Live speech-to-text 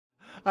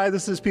Hi,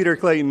 this is Peter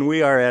Clayton.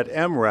 We are at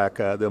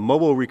MREC, the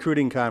Mobile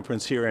Recruiting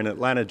Conference here in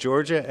Atlanta,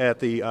 Georgia, at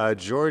the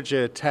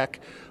Georgia Tech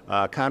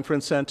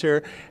Conference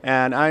Center.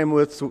 And I am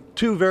with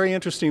two very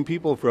interesting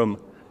people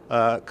from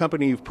a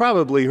company you've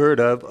probably heard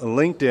of,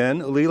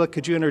 LinkedIn. Leela,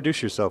 could you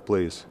introduce yourself,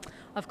 please?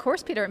 Of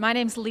course, Peter. My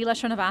name's Leela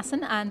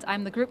Srinivasan, and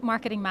I'm the Group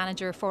Marketing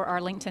Manager for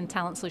our LinkedIn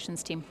Talent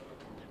Solutions team.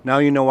 Now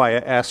you know why I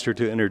asked her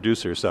to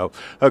introduce herself.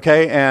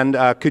 Okay, and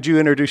could you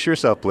introduce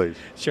yourself, please?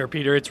 Sure,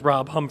 Peter. It's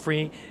Rob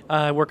Humphrey.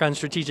 I work on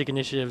strategic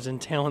initiatives and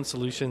talent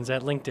solutions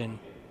at LinkedIn.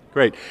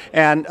 Great.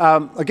 And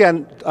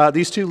again,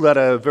 these two led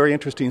a very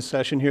interesting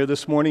session here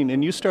this morning,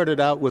 and you started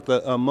out with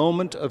a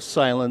moment of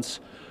silence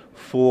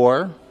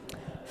for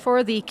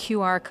the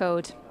QR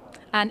code,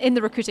 and in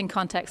the recruiting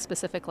context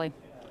specifically.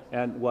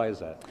 And why is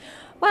that?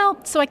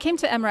 Well, so I came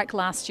to MREC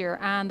last year,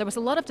 and there was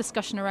a lot of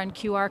discussion around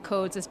QR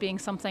codes as being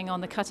something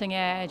on the cutting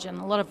edge, and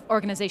a lot of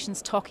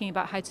organizations talking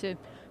about how to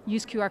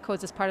use QR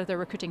codes as part of their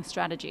recruiting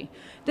strategy.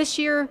 This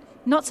year,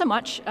 not so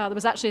much. There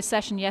was actually a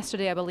session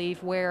yesterday, I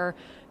believe, where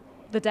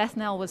the death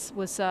knell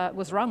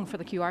was rung for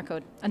the QR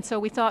code. And so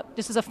we thought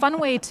this is a fun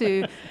way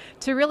to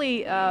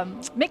really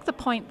make the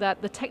point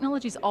that the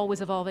technology is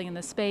always evolving in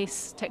this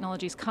space.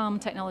 Technologies come,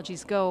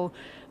 technologies go.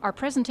 Our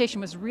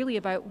presentation was really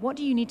about what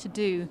do you need to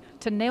do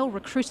to nail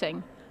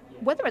recruiting,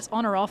 whether it's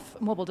on or off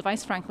mobile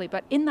device, frankly,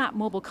 but in that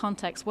mobile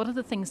context, what are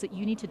the things that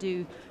you need to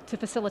do to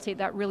facilitate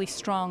that really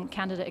strong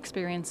candidate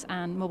experience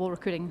and mobile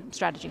recruiting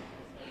strategy?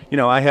 You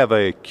know, I have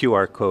a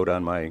QR code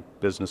on my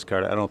business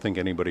card. I don't think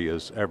anybody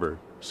has ever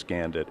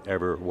scanned it,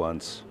 ever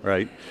once,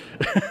 right?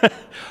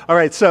 All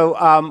right, so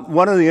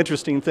one of the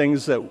interesting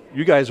things that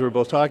you guys were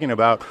both talking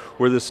about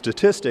were the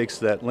statistics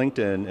that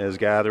LinkedIn is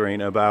gathering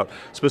about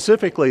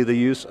specifically the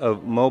use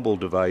of mobile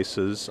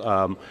devices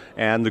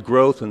and the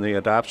growth and the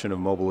adoption of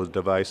mobile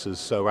devices.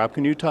 So Rob,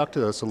 can you talk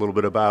to us a little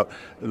bit about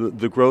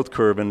the growth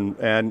curve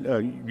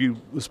and you,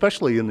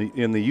 especially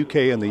in the UK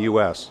and the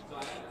US?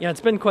 Yeah,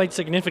 it's been quite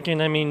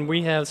significant. I mean,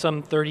 we have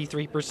some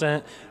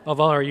 33% of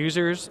all our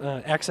users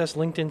access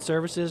LinkedIn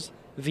services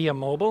via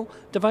mobile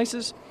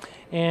devices.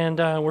 And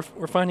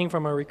we're finding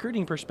from a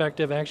recruiting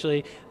perspective,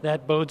 actually,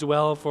 that bodes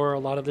well for a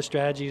lot of the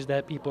strategies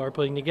that people are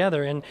putting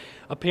together. And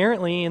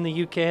apparently in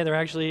the UK, they're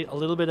actually a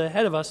little bit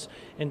ahead of us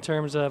in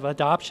terms of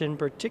adoption,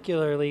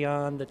 particularly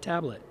on the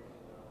tablet.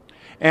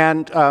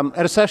 And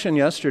at a session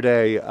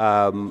yesterday,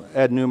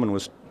 Ed Newman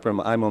from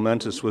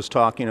iMomentous was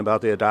talking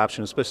about the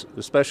adoption,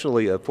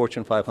 especially of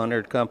Fortune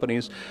 500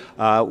 companies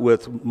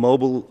with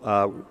mobile,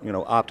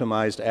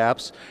 optimized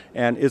apps,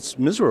 and it's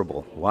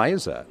miserable. Why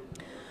is that?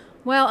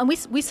 Well, and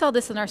we saw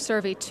this in our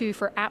survey too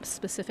for apps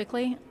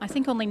specifically. I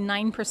think only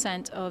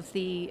 9% of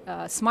the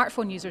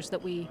smartphone users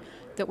that we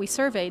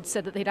surveyed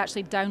said that they'd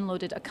actually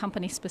downloaded a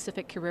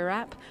company-specific career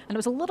app, and it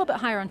was a little bit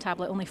higher on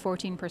tablet, only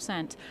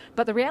 14%.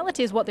 But the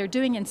reality is what they're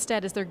doing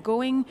instead is they're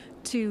going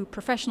to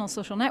professional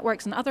social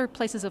networks and other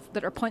places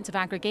that are points of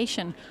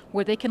aggregation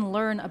where they can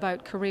learn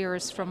about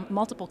careers from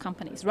multiple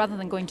companies rather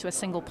than going to a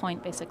single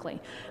point, basically.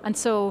 And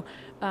so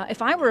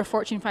if I were a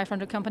Fortune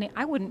 500 company,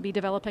 I wouldn't be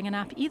developing an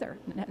app either,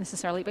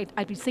 necessarily. But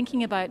I'd be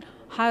thinking about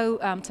how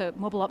to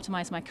mobile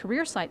optimize my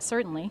career site,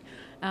 certainly,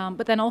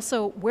 but then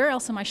also where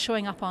else am I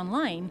showing up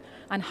online,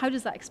 and how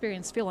does that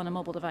experience feel on a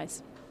mobile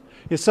device?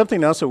 Yeah,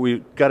 something else that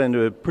we got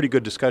into a pretty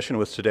good discussion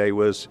with today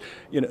was,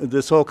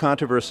 this whole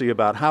controversy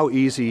about how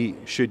easy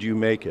should you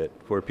make it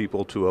for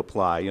people to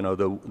apply.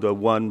 The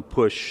one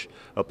push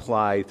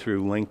apply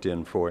through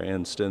LinkedIn, for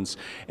instance,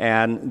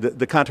 and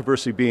the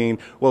controversy being,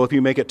 well, if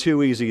you make it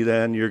too easy,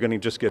 then you're going to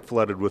just get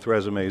flooded with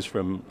resumes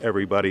from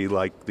everybody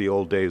like the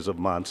old days of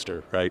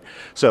Monster, right?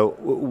 So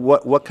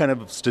what kind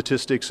of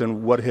statistics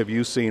and what have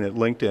you seen at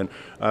LinkedIn,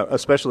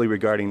 especially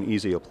regarding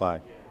easy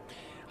apply?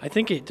 I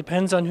think it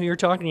depends on who you're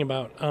talking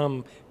about.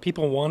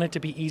 People want it to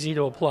be easy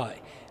to apply.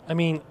 I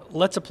mean,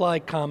 let's apply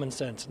common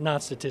sense,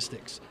 not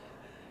statistics.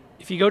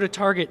 If you go to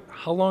Target,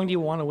 how long do you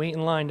want to wait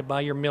in line to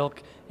buy your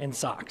milk and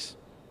socks?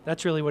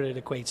 That's really what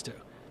it equates to.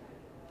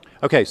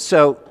 Okay,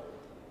 so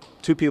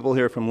two people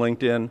here from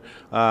LinkedIn.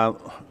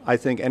 I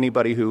think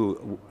anybody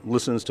who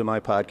listens to my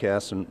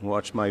podcast and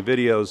watches my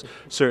videos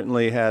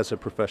certainly has a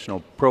professional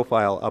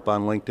profile up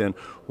on LinkedIn.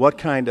 What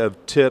kind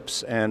of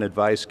tips and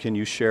advice can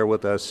you share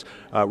with us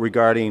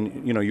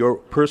regarding your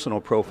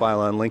personal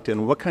profile on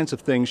LinkedIn? What kinds of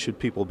things should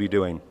people be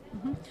doing?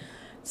 Mm-hmm.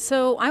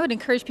 So I would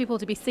encourage people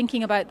to be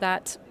thinking about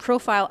that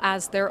profile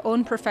as their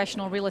own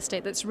professional real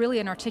estate that's really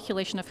an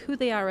articulation of who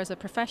they are as a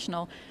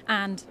professional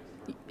and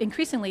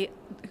increasingly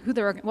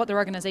what their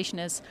organization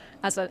is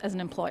as an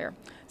employer.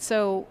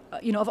 So,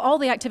 of all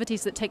the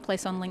activities that take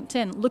place on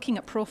LinkedIn, looking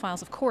at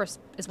profiles, of course,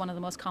 is one of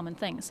the most common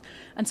things.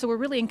 And so we're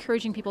really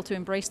encouraging people to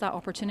embrace that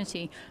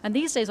opportunity. And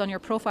these days on your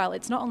profile,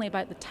 it's not only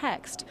about the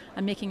text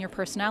and making your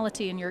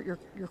personality and your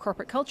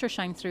corporate culture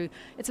shine through,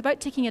 it's about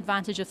taking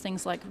advantage of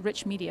things like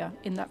rich media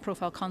in that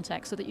profile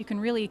context so that you can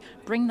really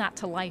bring that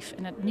to life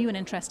in a new and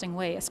interesting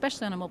way,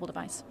 especially on a mobile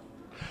device.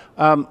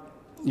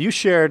 You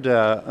shared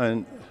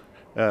an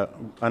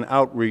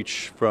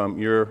outreach from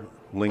your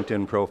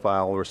LinkedIn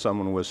profile where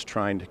someone was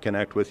trying to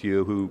connect with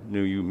you who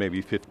knew you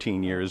maybe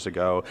 15 years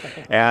ago.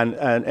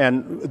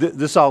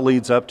 This all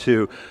leads up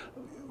to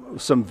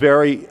some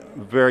very,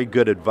 very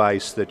good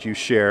advice that you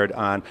shared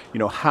on,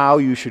 how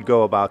you should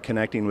go about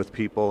connecting with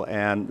people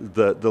and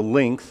the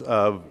length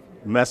of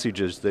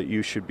messages that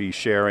you should be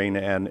sharing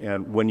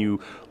and when you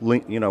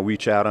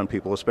reach out on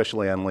people,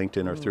 especially on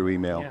LinkedIn or through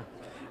email. Yeah.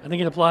 I think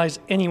it applies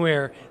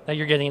anywhere that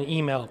you're getting an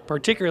email,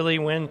 particularly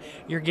when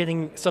you're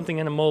getting something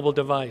in a mobile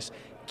device.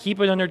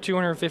 Keep it under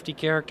 250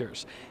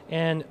 characters.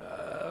 And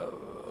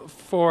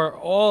for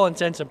all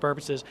intents and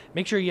purposes,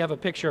 make sure you have a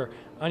picture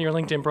on your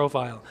LinkedIn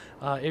profile.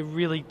 It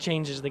really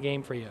changes the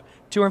game for you.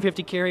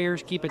 250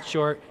 characters, keep it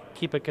short,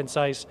 keep it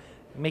concise,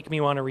 make me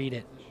want to read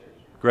it.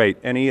 Great.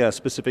 Any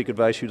specific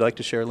advice you'd like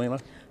to share,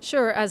 Leela?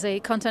 Sure. As a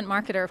content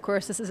marketer, of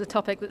course, this is a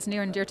topic that's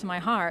near and dear to my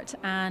heart.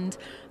 And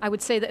I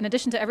would say that in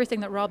addition to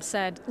everything that Rob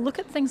said, look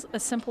at things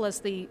as simple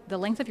as the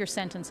length of your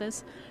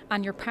sentences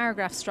and your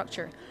paragraph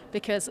structure,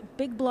 because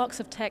big blocks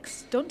of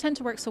text don't tend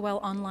to work so well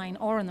online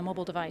or on the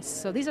mobile device.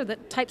 So these are the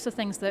types of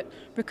things that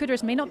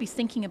recruiters may not be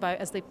thinking about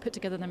as they put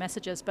together their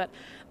messages. But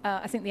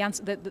I think the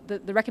answer,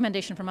 the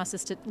recommendation from us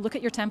is to look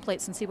at your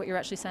templates and see what you're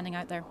actually sending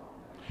out there.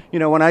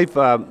 When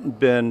I've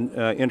been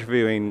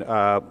interviewing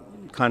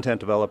content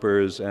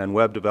developers and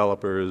web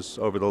developers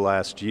over the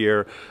last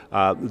year,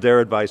 their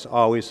advice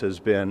always has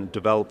been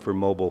develop for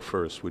mobile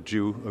first. Would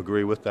you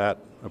agree with that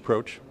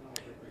approach?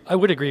 I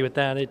would agree with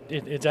that.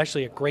 It's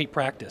actually a great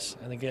practice.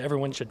 I think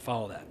everyone should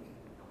follow that.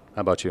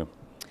 How about you?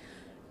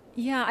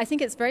 Yeah, I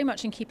think it's very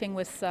much in keeping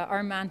with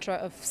our mantra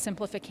of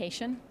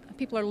simplification.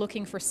 People are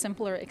looking for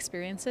simpler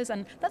experiences,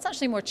 and that's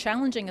actually more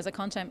challenging as a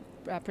content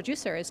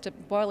producer, is to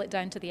boil it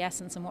down to the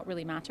essence and what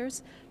really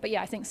matters. But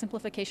yeah, I think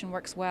simplification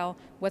works well,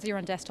 whether you're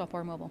on desktop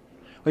or mobile.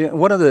 Well, yeah,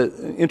 one of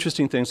the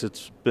interesting things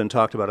that's been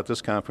talked about at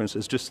this conference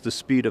is just the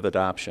speed of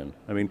adoption.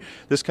 I mean,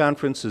 this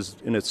conference is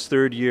in its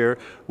third year.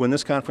 When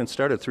this conference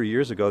started 3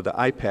 years ago, the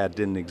iPad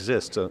didn't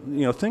exist. So,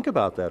 think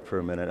about that for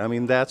a minute. I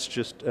mean, that's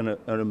just an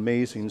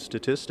amazing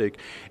statistic.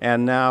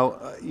 And now,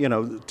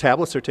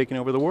 tablets are taking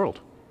over the world.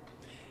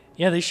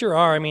 Yeah, they sure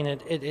are. I mean,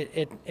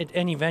 at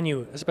any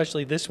venue,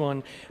 especially this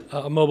one,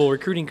 a mobile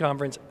recruiting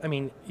conference, I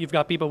mean, you've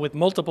got people with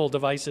multiple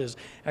devices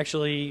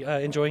actually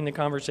enjoying the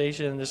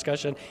conversation and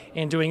discussion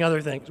and doing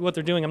other things. What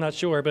they're doing, I'm not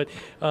sure, but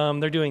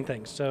they're doing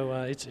things. So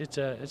it's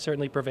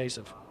certainly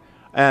pervasive.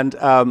 And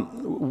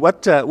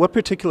what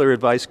particular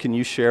advice can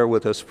you share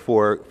with us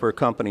for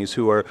companies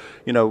who are,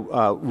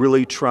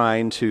 really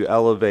trying to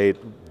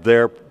elevate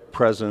their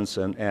presence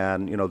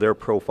and their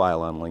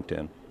profile on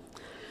LinkedIn?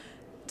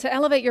 To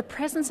elevate your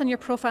presence and your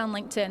profile on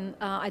LinkedIn,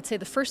 I'd say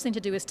the first thing to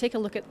do is take a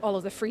look at all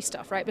of the free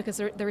stuff, right? Because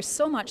there is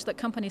so much that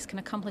companies can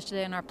accomplish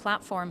today on our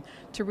platform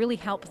to really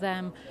help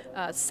them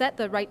set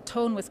the right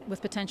tone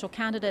with potential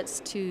candidates,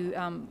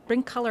 to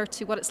bring color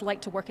to what it's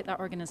like to work at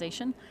that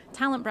organization.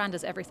 Talent brand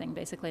is everything,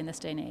 basically, in this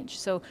day and age.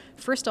 So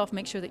first off,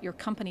 make sure that your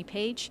company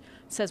page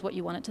says what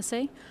you want it to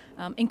say.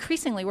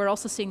 Increasingly, we're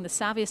also seeing the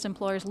savviest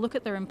employers look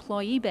at their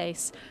employee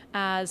base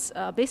as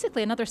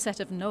basically another set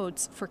of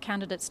nodes for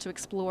candidates to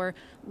explore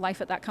life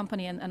at that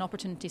company and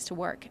opportunities to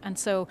work. And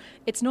so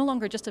it's no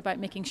longer just about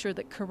making sure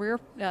that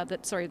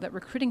that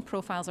recruiting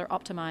profiles are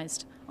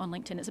optimized on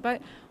LinkedIn. It's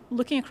about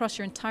looking across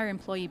your entire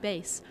employee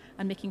base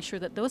and making sure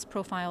that those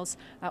profiles,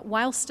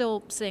 while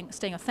still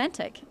staying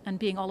authentic and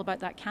being all about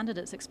that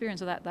candidate's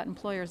experience or that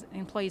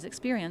employee's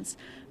experience,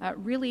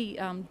 really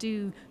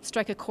do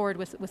strike a chord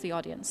with the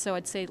audience. So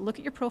I'd say look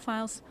at your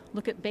profiles,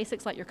 look at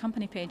basics like your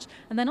company page,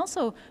 and then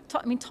also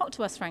talk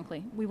to us,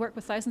 frankly. We work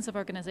with thousands of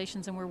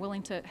organizations and we're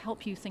willing to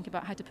help you think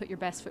about how to put your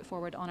best foot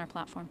forward on our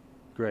platform.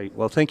 Great.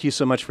 Well, thank you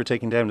so much for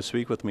taking time to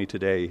speak with me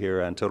today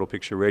here on Total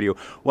Picture Radio.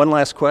 One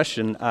last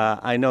question.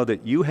 I know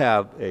that you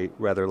have a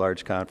rather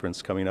large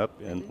conference coming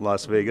up in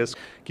Las Vegas.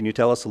 Can you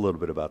tell us a little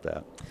bit about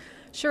that?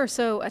 Sure.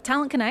 So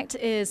Talent Connect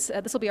is,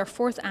 this will be our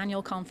 4th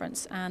annual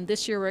conference, and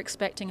this year we're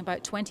expecting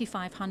about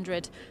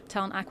 2,500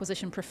 talent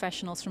acquisition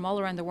professionals from all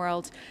around the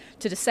world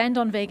to descend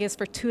on Vegas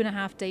for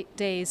 2.5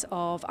 days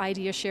of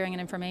idea sharing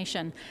and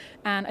information.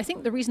 And I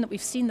think the reason that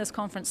we've seen this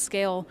conference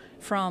scale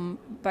from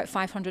about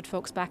 500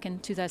 folks back in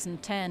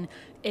 2010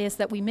 is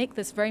that we make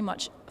this very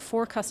much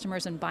for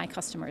customers and by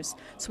customers.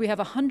 So we have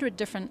 100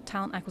 different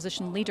talent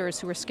acquisition leaders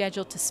who are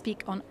scheduled to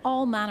speak on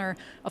all manner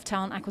of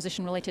talent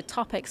acquisition related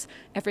topics,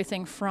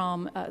 everything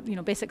from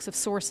basics of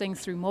sourcing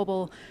through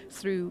mobile,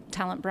 through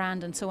talent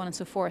brand, and so on and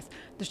so forth.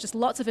 There's just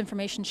lots of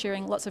information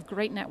sharing, lots of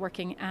great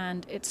networking,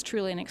 and it's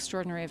truly an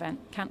extraordinary event.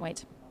 Can't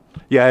wait.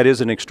 Yeah, it is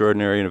an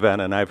extraordinary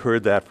event, and I've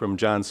heard that from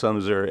John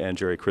Sumser and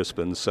Jerry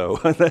Crispin, so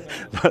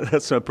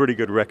that's a pretty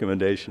good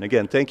recommendation.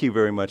 Again, thank you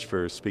very much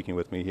for speaking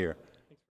with me here.